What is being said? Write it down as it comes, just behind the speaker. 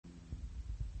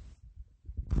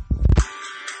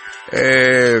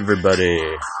Hey everybody,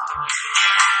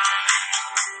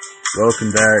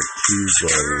 welcome back to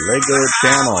the Lego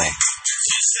channel.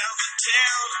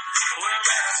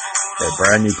 A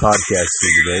brand new podcast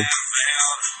for today.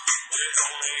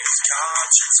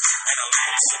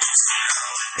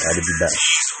 Glad to be back.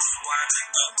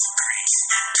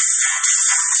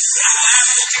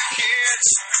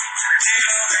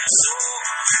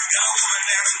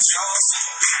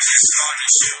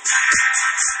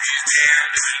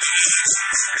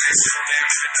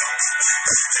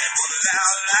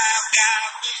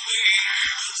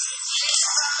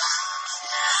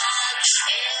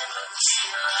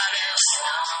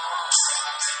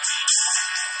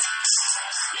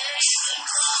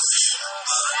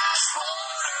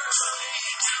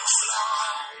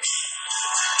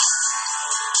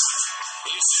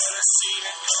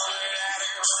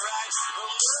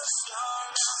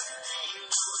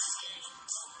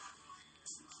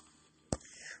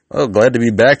 Well, glad to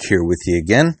be back here with you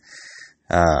again.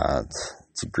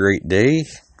 It's a great day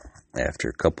after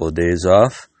a couple of days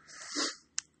off.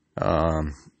 I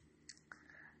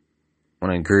want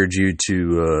to encourage you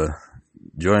to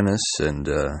join us and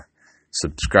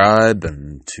subscribe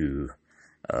and to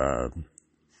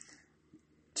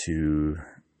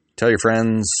tell your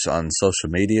friends on social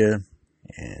media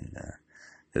and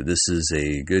that this is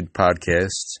a good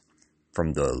podcast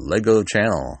from the Lego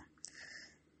channel.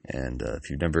 And if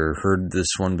you've never heard this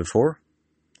one before,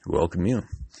 welcome you.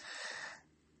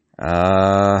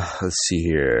 Let's see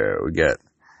here. We got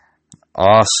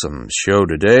awesome show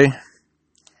today.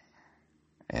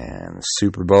 And the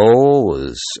Super Bowl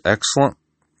was excellent.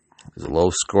 It was a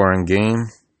low-scoring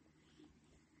game.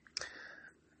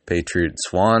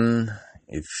 Patriots won.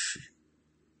 If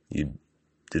you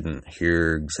didn't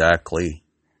hear exactly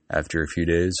after a few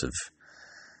days of,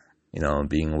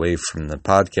 being away from the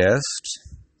podcast.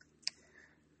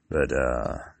 But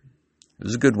it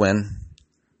was a good win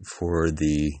for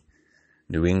the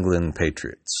New England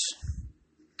Patriots.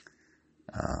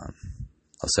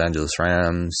 Los Angeles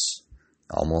Rams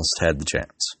almost had the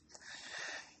chance.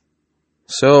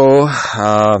 So,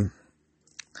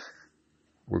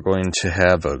 we're going to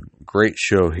have a great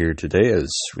show here today,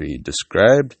 as we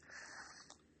described.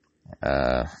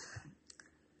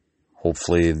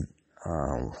 Hopefully,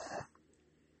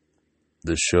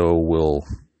 the show will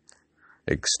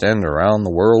extend around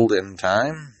the world in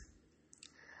time.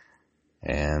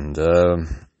 And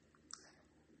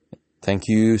thank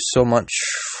you so much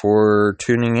for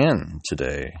tuning in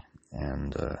today.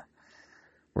 And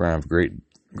we're going to have a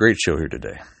great show here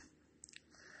today.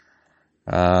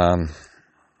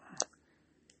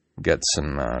 Got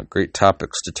some great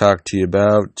topics to talk to you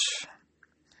about.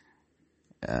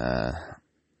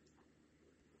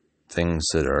 Things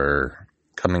that are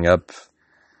coming up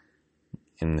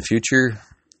in the future.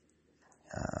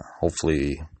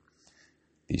 Hopefully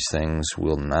these things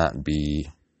will not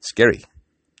be scary.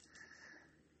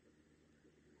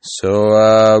 So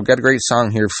I've got a great song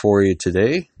here for you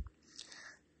today.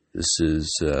 This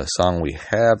is a song we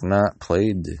have not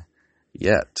played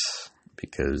yet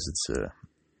because it's a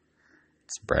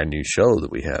brand new show that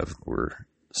we have. We're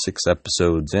 6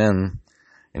 episodes in,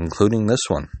 including this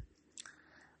one,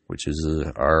 which is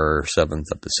our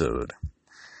 7th episode.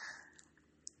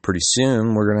 Pretty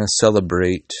soon, we're going to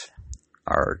celebrate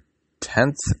our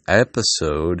 10th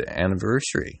episode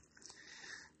anniversary,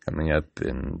 coming up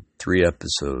in 3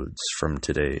 episodes from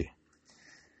today.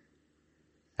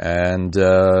 And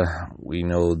we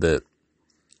know that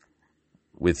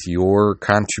with your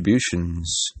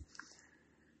contributions,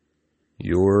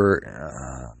 your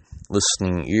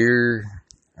listening ear,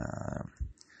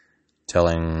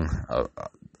 telling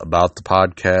about the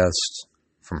podcast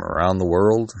from around the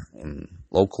world in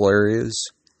local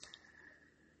areas,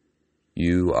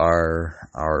 you are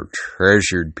our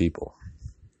treasured people.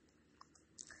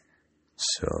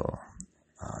 So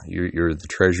you're the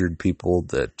treasured people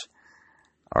that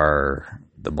are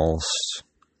the most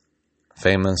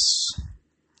famous,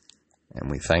 and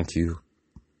we thank you.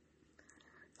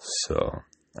 So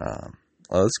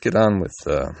let's get on with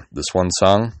this one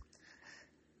song.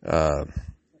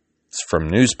 It's from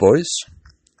Newsboys.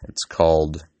 It's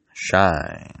called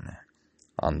Shine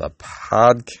on the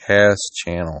podcast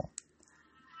channel.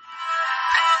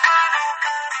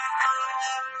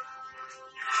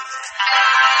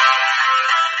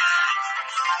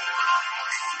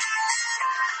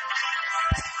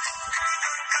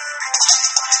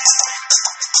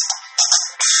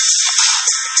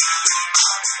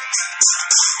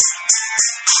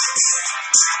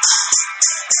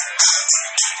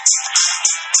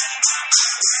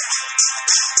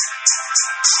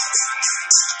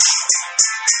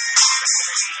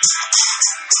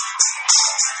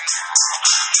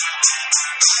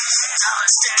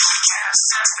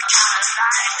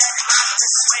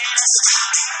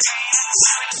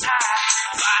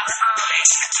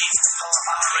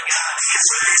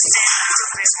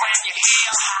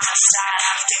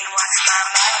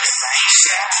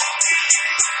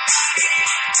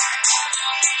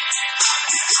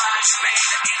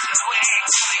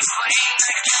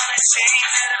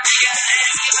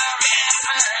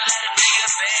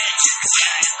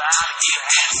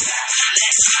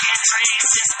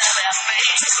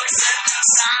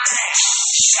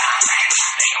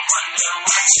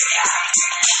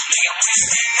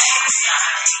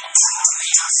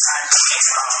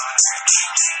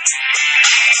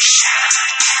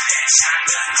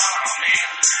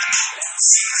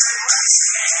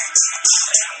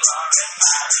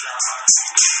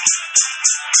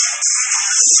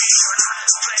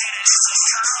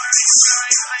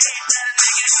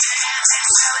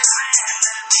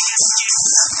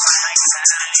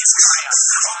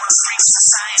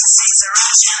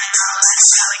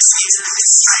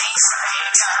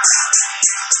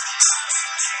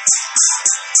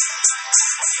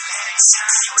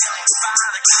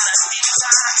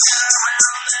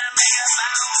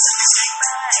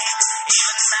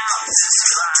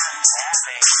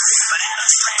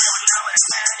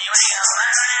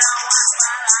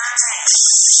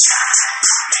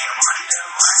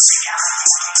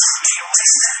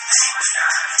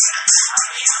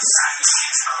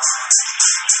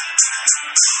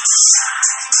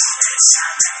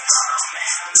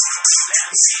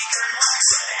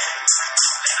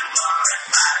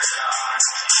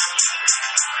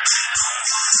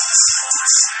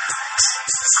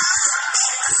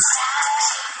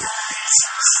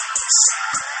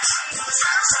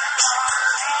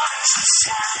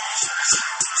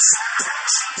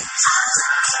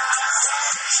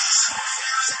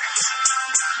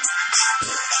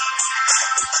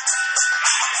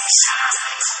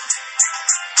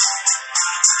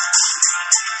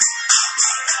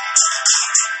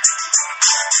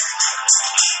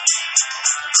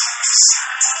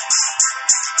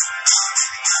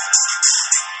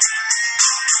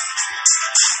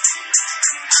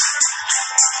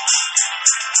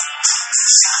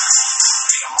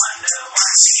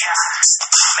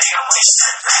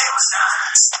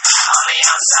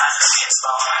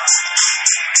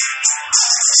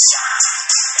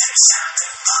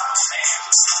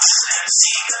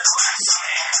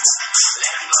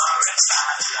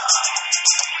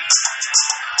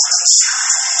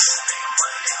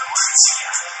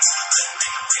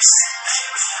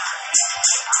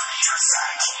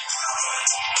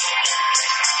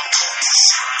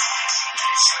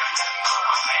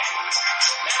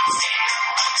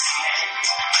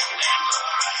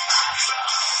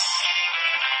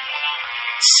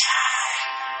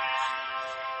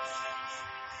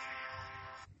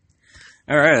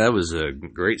 All right, that was a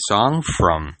great song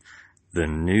from the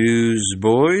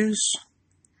Newsboys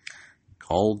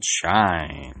called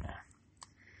Shine.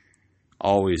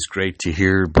 Always great to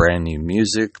hear brand new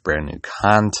music, brand new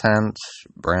content,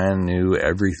 brand new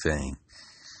everything.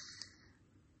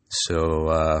 So,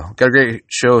 got a great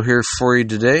show here for you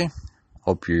today.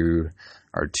 Hope you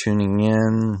are tuning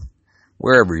in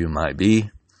wherever you might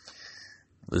be,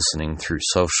 listening through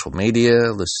social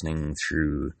media, listening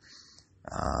through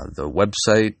the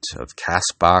website of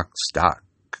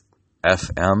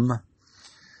Castbox.fm,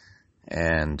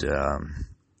 and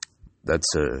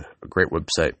that's a great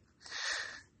website,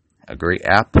 a great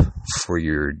app for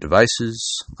your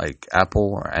devices like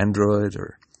Apple or Android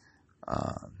or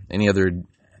any other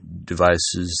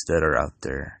devices that are out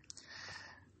there.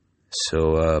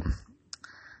 So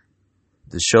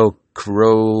the show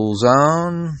rolls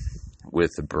on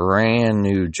with a brand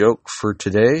new joke for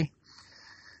today.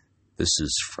 This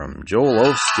is from Joel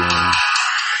Osteen.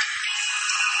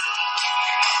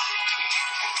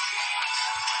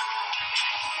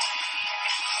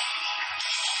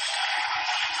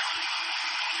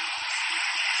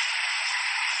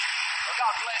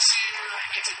 God bless you.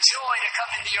 It's a joy to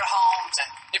come into your homes. And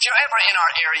if you're ever in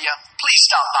our area, please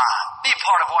stop by. Be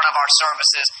part of one of our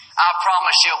services. I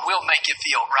promise you, we'll make you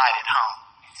feel right at home.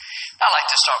 I like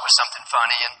to start with something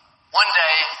funny. And one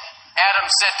day, Adam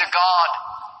said to God,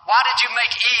 "Why did you make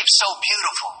Eve so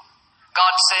beautiful?"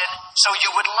 God said, "So you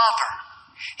would love her."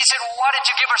 He said, "Well, why did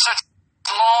you give her such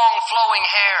long, flowing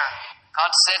hair?"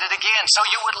 God said it again, "So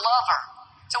you would love her."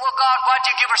 He said, "Well, God, why did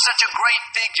you give her such a great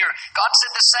figure?" God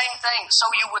said the same thing, "So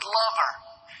you would love her."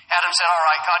 Adam said, "All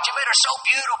right, God, you made her so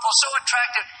beautiful, so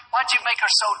attractive. Why'd you make her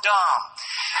so dumb?"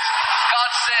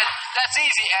 God said, "That's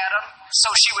easy, Adam, so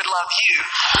she would love you."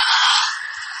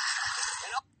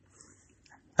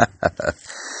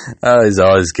 He's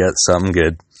always got something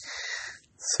good.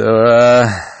 So,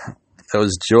 that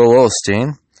was Joel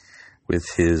Osteen with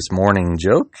his morning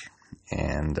joke.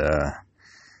 And,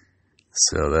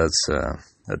 so that's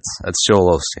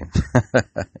Joel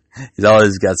Osteen. He's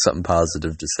always got something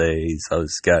positive to say. He's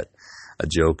always got a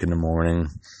joke in the morning,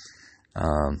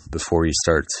 before he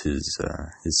starts his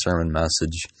sermon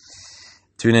message.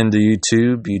 Tune into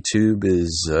YouTube. YouTube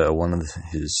is, one of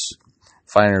his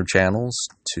finer channels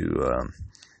to,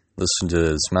 listen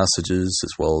to his messages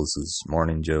as well as his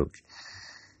morning joke.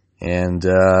 And,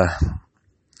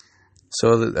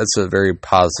 so that's a very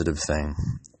positive thing.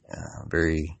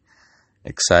 Very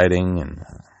exciting and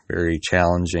very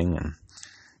challenging and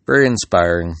very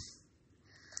inspiring.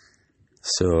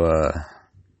 So,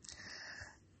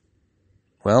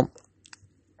 well,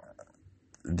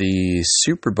 the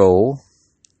Super Bowl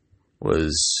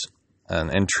was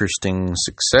an interesting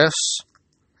success.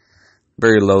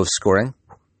 Very low scoring.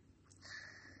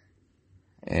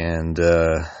 And,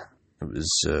 it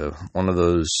was, one of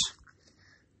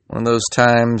those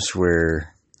times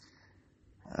where,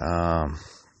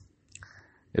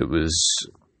 it was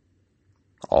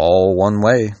all one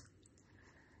way,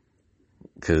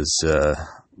 because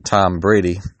Tom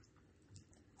Brady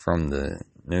from the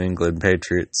New England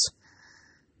Patriots,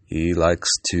 he likes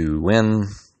to win,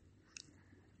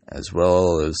 as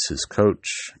well as his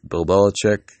coach, Bill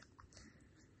Belichick.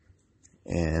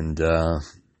 And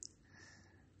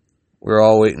we're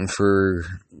all waiting for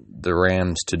the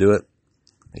Rams to do it.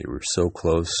 They were so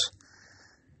close,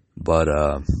 but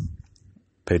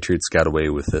Patriots got away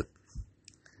with it.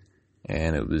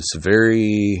 And it was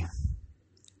very,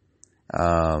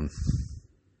 what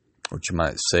you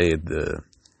might say, it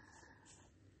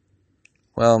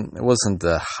wasn't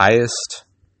the highest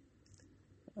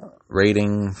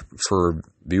rating for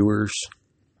viewers,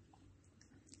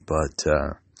 but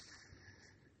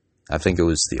I think it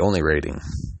was the only rating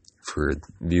for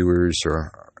viewers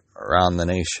around the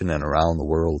nation and around the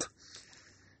world.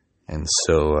 And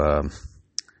so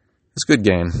it's a good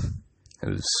game. It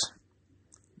was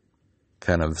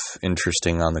kind of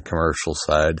interesting on the commercial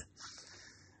side.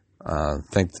 I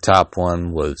think the top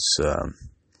one was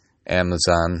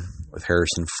Amazon with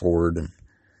Harrison Ford and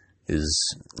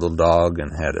his little dog,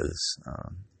 and had his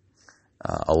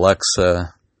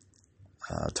Alexa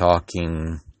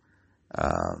talking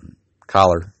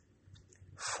collar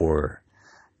for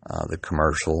the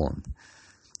commercial. And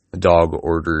the dog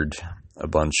ordered a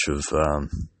bunch of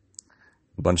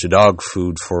dog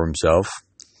food for himself.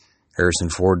 Harrison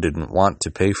Ford didn't want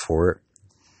to pay for it.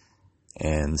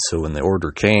 And so when the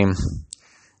order came,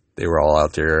 they were all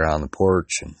out there on the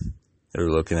porch, and they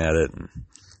were looking at it and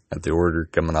at the order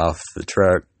coming off the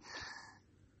truck.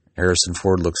 Harrison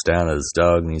Ford looks down at his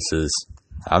dog and he says,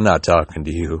 "I'm not talking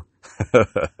to you."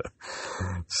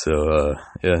 So,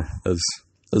 yeah, that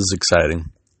was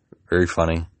exciting. Very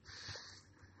funny.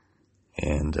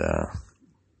 And,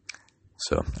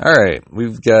 so, alright,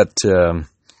 we've got,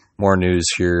 more news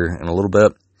here in a little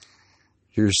bit.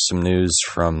 Here's some news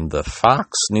from the Fox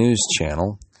News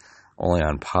Channel, only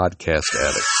on Podcast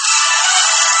Addict.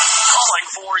 Calling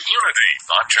for unity.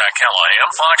 I'm Jack Callahan,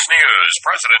 Fox News.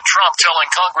 President Trump telling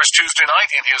Congress Tuesday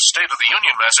night in his State of the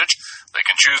Union message they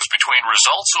can choose between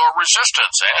results or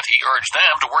resistance, and he urged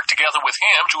them to work together with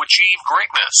him to achieve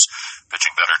greatness.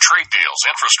 Pitching better trade deals,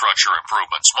 infrastructure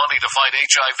improvements, money to fight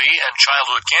HIV and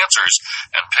childhood cancers,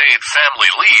 and paid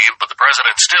family leave, but the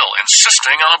president still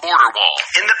insisting on a border wall.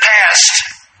 In the past,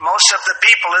 most of the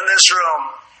people in this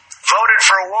room voted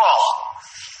for a wall,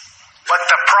 but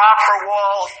the proper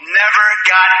wall never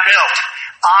got built.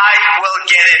 I will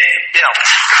get it built.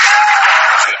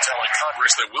 Telling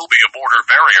Congress there will be a border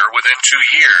barrier within 2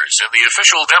 years. In the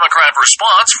official Democrat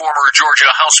response, former Georgia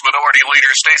House Minority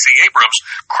Leader Stacey Abrams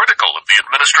critical of the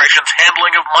administration's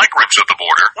handling of migrants at the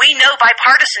border. We know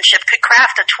bipartisanship could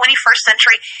craft a 21st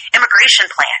century immigration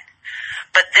plan.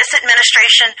 But this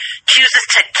administration chooses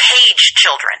to cage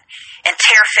children and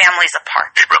tear families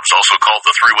apart. Abrams also called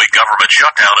the 3-week government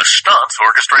shutdown a stunt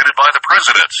orchestrated by the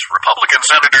president.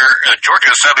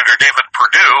 Georgia Senator David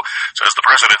Perdue says the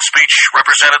president's speech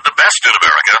represented the best in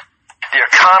America. The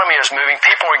economy is moving.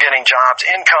 People are getting jobs.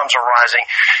 Incomes are rising.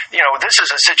 You know, this is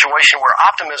a situation where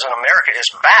optimism in America is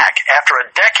back after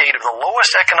a decade of the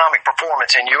lowest economic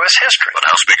performance in U.S. history. But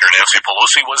House Speaker Nancy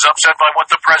Pelosi was upset by what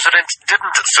the president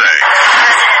didn't say. The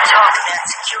president talked about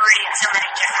security in so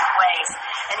many different ways,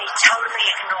 and he totally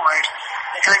ignored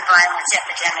the gun violence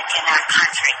epidemic in our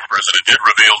country. The president did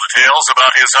reveal details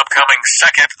about his upcoming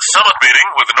second summit meeting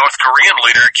with the North Korean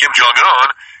leader Kim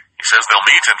Jong-un. He says they'll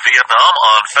meet in Vietnam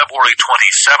on February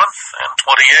 27th and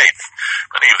 28th.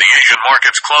 Many of the Asian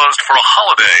markets closed for a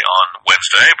holiday on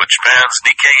Wednesday, but Japan's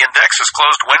Nikkei index is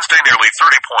closed Wednesday nearly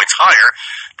 30 points higher.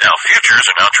 Dow futures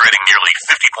are now trading nearly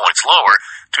 50 points lower.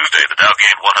 Tuesday, the Dow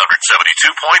gained 172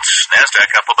 points,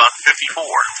 NASDAQ up about 54.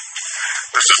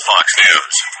 This is Fox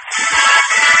News.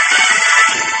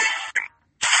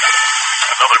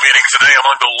 Another meeting today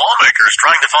among the lawmakers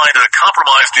trying to find a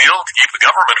compromise deal to keep the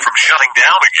government from shutting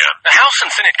down again. The House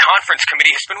and Senate Conference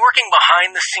Committee has been working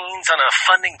behind the scenes on a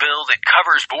funding bill that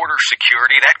covers border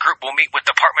security. That group will meet with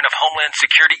Department of Homeland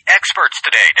Security experts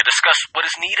today to discuss what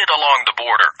is needed along the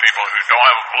border. People who don't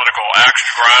have a political axe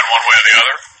to grind one way or the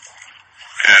other,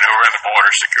 and who are in the border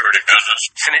security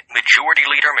business. Senate Majority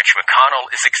Leader Mitch McConnell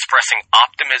is expressing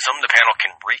optimism the panel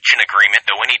can reach an agreement,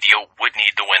 though any deal would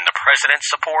need to win the president's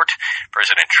support.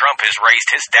 President Trump has raised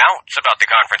his doubts about the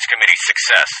conference committee's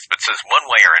success, but says one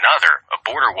way or another, a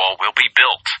border wall will be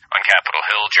built. On Capitol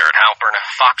Hill, Jared Halpern,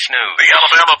 Fox News. The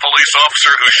Alabama police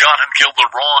officer who shot and killed the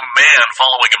wrong man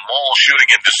following a mall shooting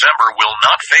in December will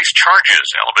not face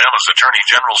charges. Alabama's Attorney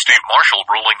General Steve Marshall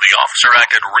ruling the officer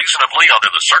acted reasonably under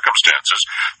the circumstances.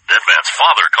 Dead man's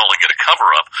father calling it a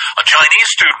cover-up. A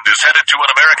Chinese student is headed to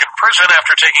an American prison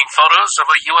after taking photos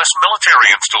of a U.S.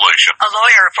 military installation. A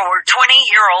lawyer for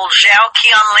 20-year-old Zhao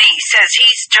Qianli says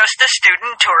he's just a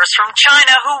student tourist from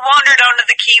China who wandered onto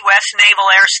the Key West Naval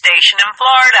Air Station in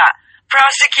Florida.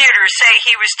 Prosecutors say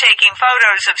he was taking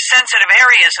photos of sensitive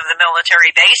areas of the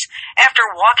military base after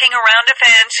walking around a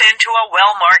fence into a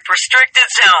well-marked restricted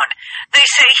zone. They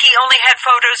say he only had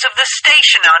photos of the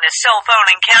station on his cell phone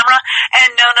and camera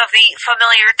and none of the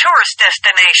familiar tourist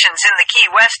destinations in the Key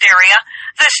West area.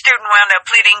 The student wound up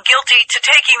pleading guilty to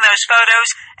taking those photos,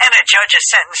 and a judge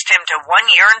has sentenced him to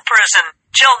 1 year in prison.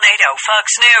 Jill Nato, Fox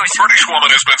News. A British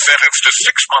woman has been sentenced to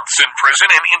 6 months in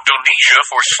prison in Indonesia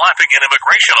for slapping an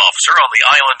immigration officer on the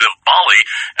island of Bali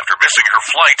after missing her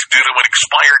flight due to an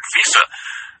expired visa.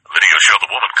 The video showed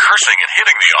the woman cursing and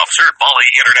hitting the officer at Bali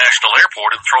International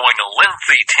Airport and throwing a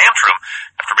lengthy tantrum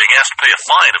after being asked to pay a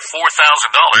fine of $4,000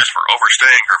 for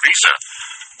overstaying her visa.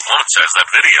 The woman says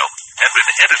that video had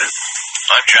been edited.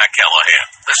 I'm Jack Callahan.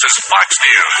 This is Fox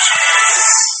News.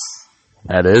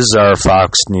 That is our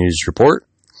Fox News report.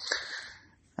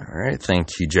 All right, thank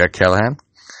you, Jack Callahan.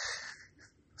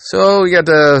 So we got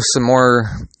some more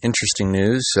interesting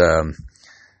news.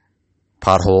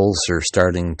 Potholes are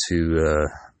starting to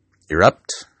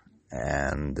erupt,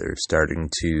 and they're starting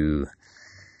to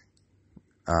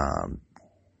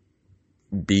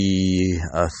be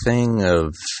a thing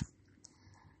of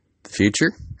the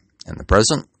future and the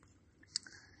present,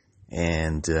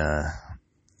 and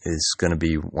is going to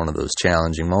be one of those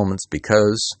challenging moments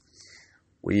because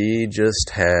we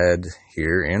just had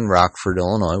here in Rockford,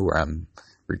 Illinois, where I'm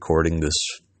recording this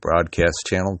broadcast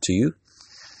channel to you,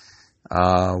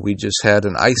 we just had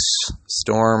an ice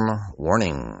storm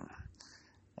warning,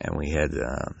 and we had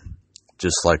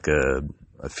just like a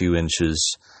few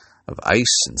inches of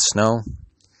ice and snow.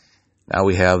 Now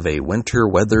we have a winter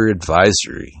weather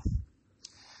advisory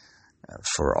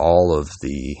for all of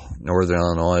the northern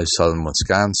Illinois, southern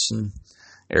Wisconsin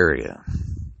area.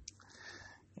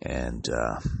 And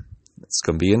it's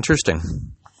going to be interesting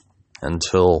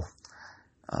until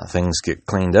things get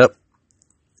cleaned up.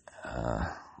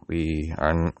 We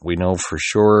know for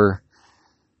sure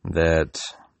that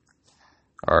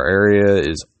our area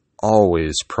is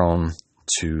always prone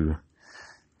to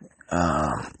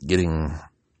getting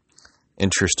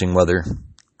interesting weather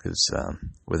because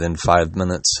within 5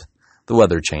 minutes the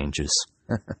weather changes.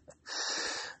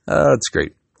 That's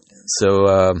great.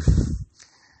 So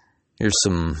here's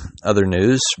some other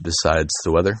news besides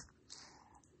the weather.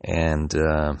 And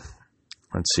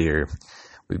let's see here.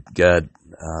 We've got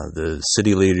the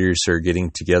city leaders are got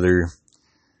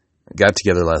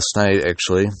together last night,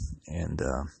 actually, and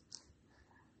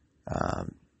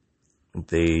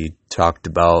they talked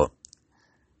about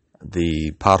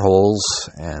the potholes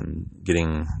and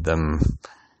getting them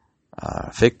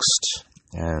fixed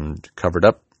and covered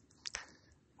up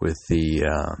with the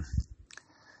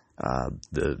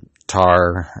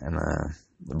tar and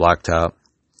the blacktop,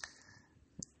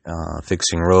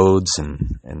 fixing roads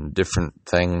and different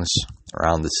things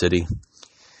around the city.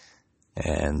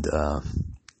 And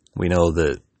we know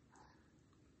that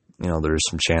there's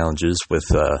some challenges with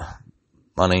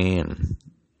money and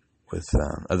with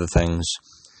other things.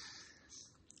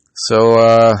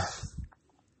 So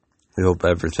we hope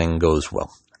everything goes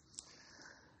well.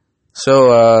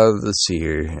 So let's see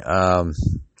here.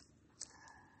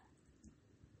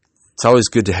 It's always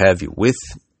good to have you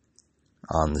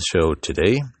on the show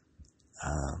today.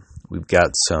 We've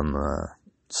got some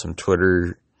some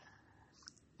Twitter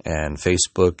and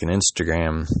Facebook and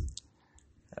Instagram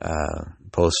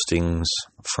postings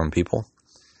from people.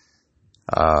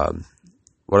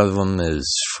 One of them is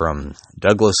from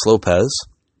Douglas Lopez.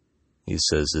 He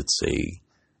says it's a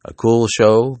cool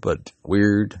show, but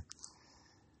weird.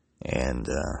 And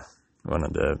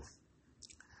wanted to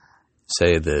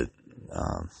say that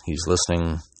he's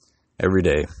listening every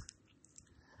day,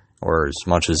 or as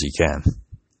much as he can.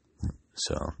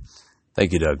 So,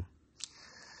 thank you, Doug.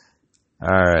 All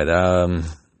right,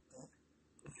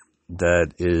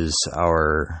 that is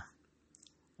our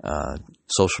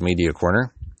social media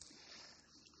corner.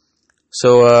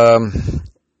 So,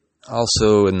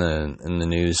 also in the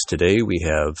news today, we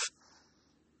have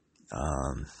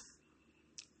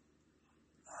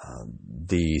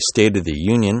the State of the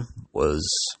Union was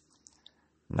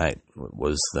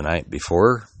the night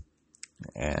before,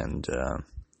 and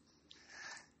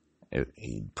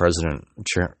President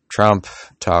Trump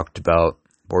talked about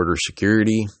border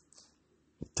security.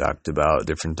 He talked about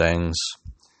different things,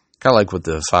 kind of like what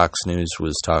the Fox News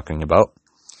was talking about.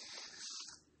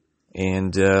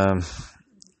 And we're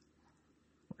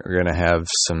going to have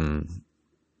some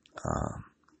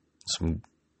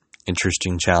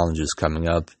interesting challenges coming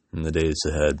up in the days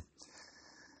ahead.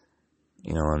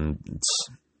 You know, and it's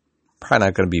probably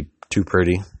not going to be too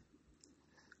pretty,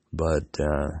 but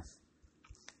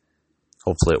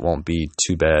hopefully it won't be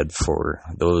too bad for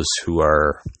those who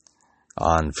are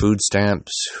on food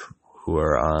stamps, who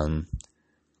are on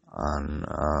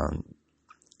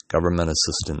government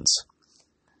assistance,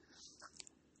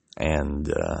 and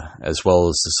as well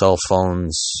as the cell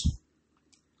phones.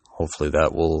 Hopefully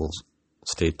that will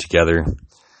stay together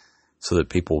so that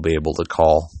people will be able to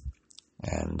call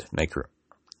and make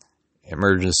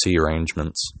emergency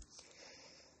arrangements.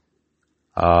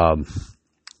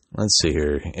 Let's see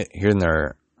here. Here in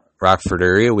the Rockford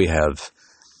area, we have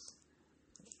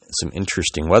some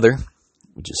interesting weather.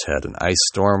 We just had an ice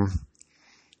storm,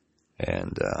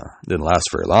 and didn't last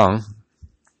very long,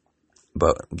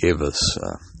 but gave us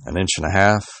an inch and a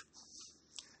half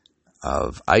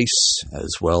of ice as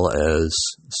well as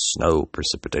snow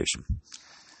precipitation.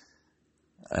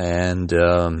 And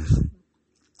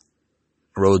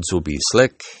roads will be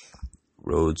slick.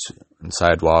 Roads and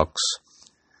sidewalks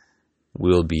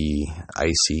will be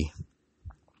icy.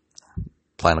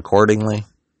 Plan accordingly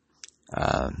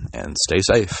and stay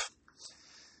safe.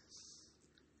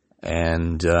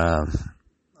 And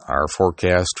our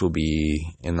forecast will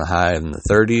be in the high in the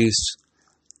 30s.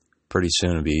 Pretty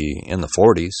soon it'll be in the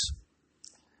 40s.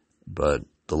 But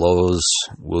the lows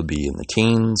will be in the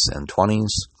teens and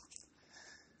 20s.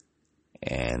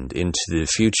 And into the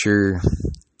future,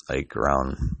 like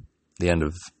around the end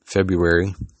of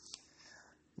February,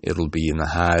 it'll be in the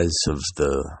highs of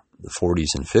the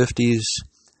 40s and 50s,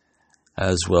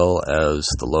 as well as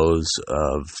the lows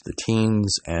of the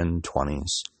teens and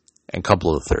 20s, and a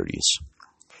couple of 30s.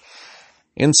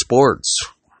 In sports,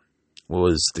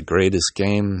 was the greatest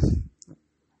game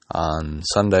on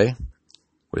Sunday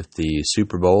with the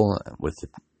Super Bowl, with the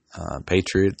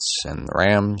Patriots and the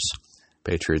Rams.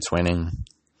 Patriots winning,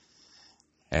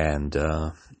 and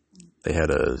they had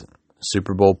a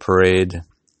Super Bowl parade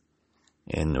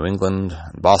in New England,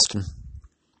 Boston,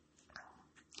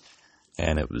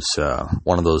 and it was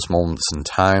one of those moments in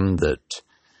time that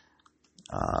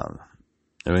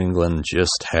New England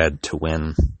just had to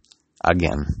win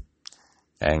again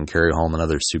and carry home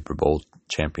another Super Bowl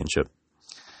championship.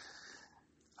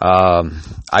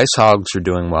 Ice Hogs are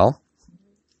doing well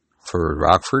for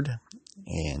Rockford,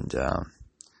 and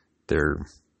they're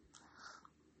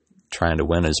trying to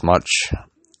win as much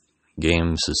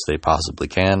games as they possibly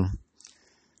can,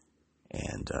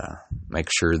 and make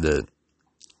sure that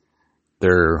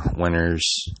they're winners,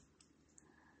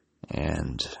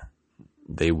 and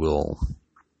they will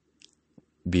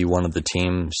be one of the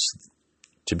teams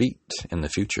to beat in the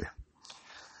future.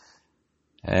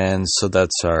 And so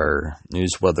that's our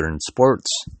news, weather, and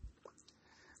sports.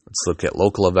 Let's look at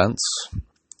local events.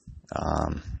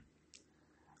 On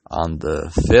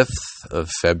the 5th of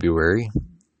February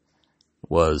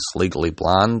was Legally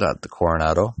Blonde at the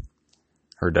Coronado.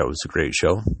 Heard that was a great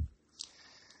show.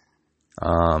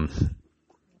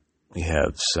 We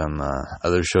have some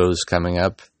other shows coming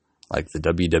up, like the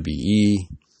WWE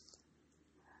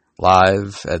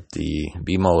Live at the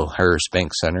BMO Harris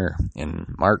Bank Center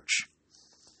in March.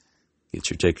 Get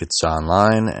your tickets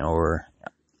online or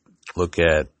look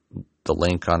at the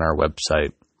link on our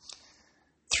website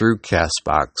through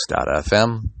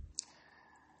castbox.fm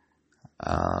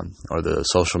or the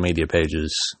social media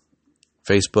pages,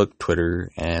 Facebook, Twitter,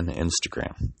 and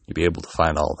Instagram. You'll be able to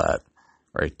find all that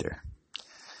right there.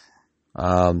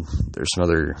 There's some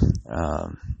other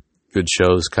good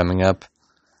shows coming up,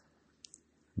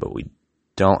 but we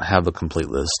don't have a complete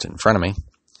list in front of me.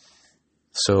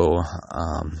 So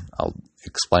I'll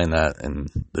explain that in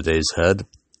the days ahead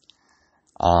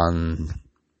on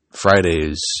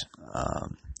Friday's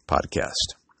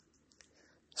podcast.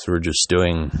 So we're just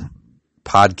doing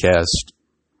podcast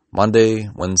Monday,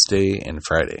 Wednesday, and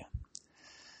Friday.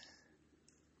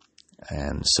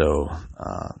 And so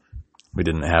we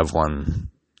didn't have one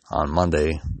on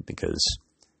Monday because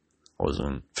I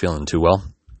wasn't feeling too well.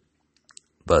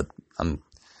 But I'm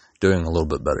doing a little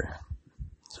bit better.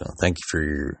 So thank you for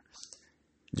your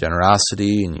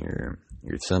generosity and your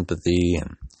sympathy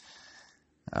and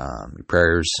your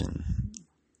prayers and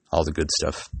all the good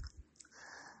stuff.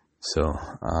 So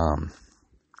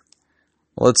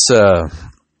let's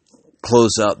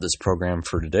close out this program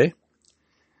for today.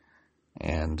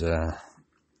 And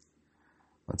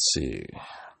let's see.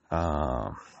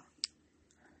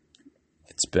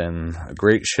 It's been a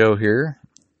great show here.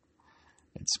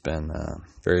 It's been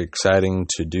very exciting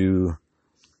to do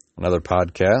another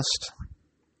podcast.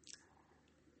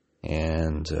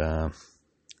 And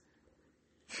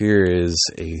here is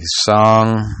a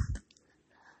song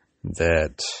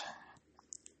that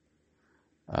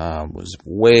was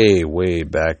way, way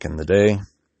back in the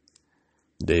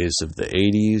days of the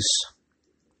 80s,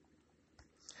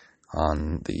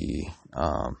 on the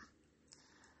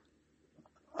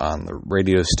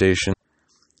radio station.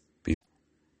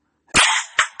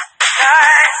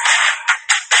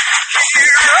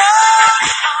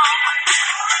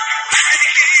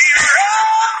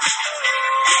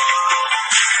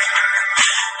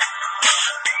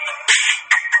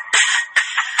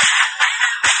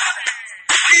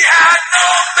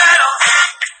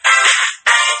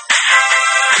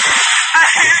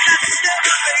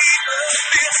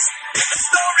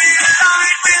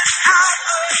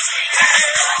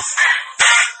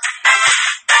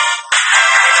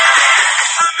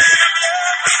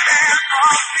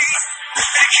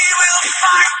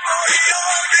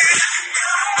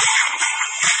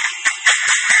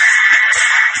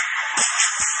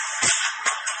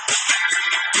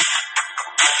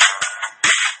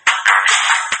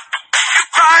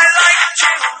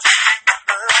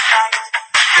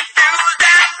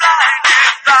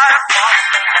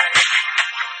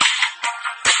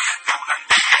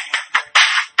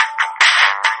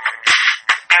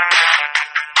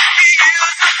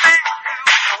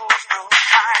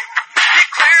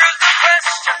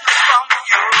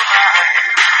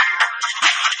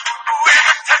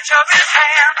 Of his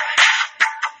hand,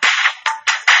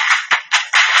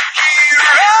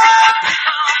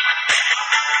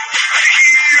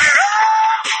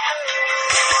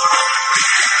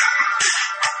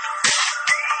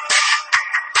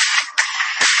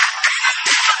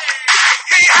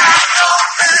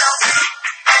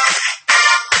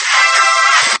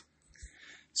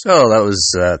 So that was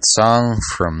that song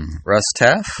from Russ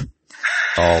Taff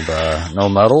called No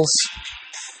Nuddles,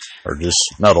 or just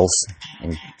Nuddles.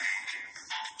 And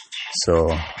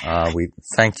so we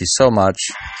thank you so much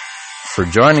for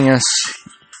joining us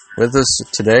with us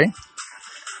today.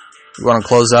 We want to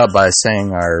close out by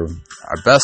saying our best